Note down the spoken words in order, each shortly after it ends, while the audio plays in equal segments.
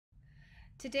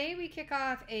Today we kick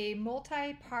off a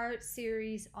multi-part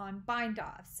series on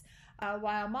bind-offs.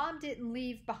 While Mom didn't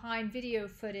leave behind video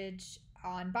footage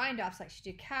on bind-offs like she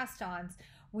did cast-ons,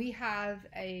 we have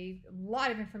a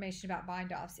lot of information about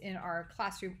bind-offs in our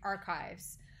classroom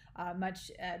archives,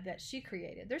 much that she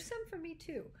created. There's some from me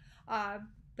too.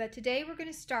 But today we're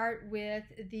going to start with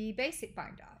the basic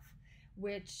bind-off,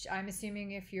 which I'm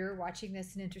assuming if you're watching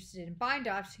this and interested in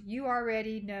bind-offs, you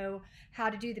already know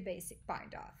how to do the basic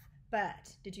bind-off.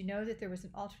 But did you know that there was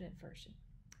an alternate version?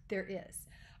 There is.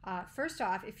 First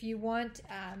off, if you want,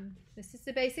 this is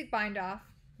the basic bind-off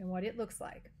and what it looks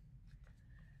like.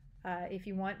 If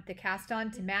you want the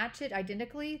cast-on to match it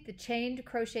identically, the chained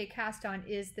crochet cast-on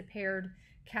is the paired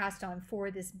cast-on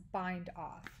for this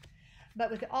bind-off.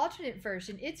 But with the alternate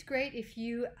version, it's great if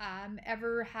you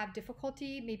ever have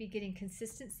difficulty maybe getting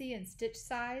consistency in stitch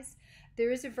size.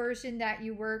 There is a version that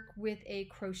you work with a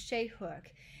crochet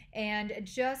hook. And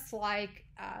just like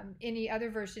any other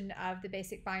version of the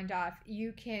basic bind-off,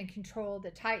 you can control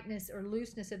the tightness or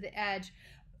looseness of the edge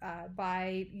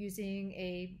by using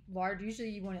a large, usually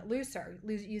you want it looser,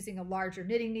 using a larger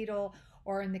knitting needle,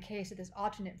 or in the case of this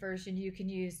alternate version, you can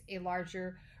use a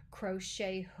larger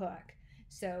crochet hook.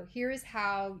 So here is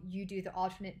how you do the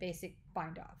alternate basic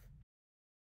bind-off.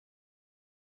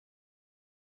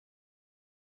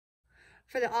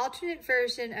 For the alternate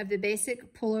version of the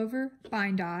basic pullover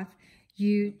bind-off,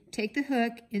 you take the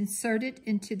hook, insert it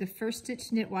into the first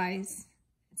stitch knitwise,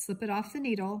 slip it off the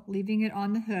needle, leaving it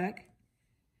on the hook,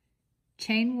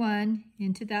 chain one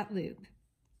into that loop.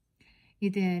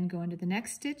 You then go into the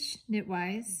next stitch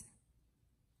knitwise,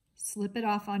 slip it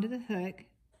off onto the hook,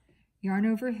 yarn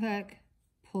over hook,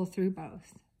 pull through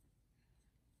both.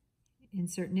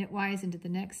 Insert knitwise into the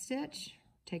next stitch,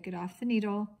 take it off the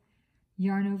needle,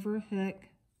 yarn over hook,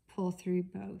 pull through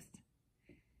both.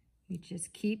 You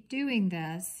just keep doing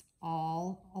this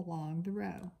all along the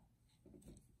row.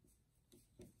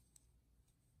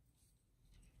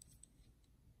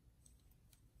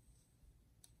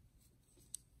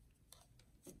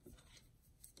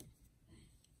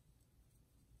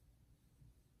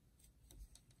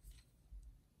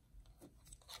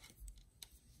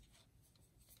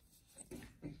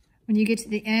 When you get to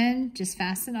the end, just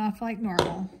fasten off like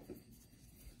normal.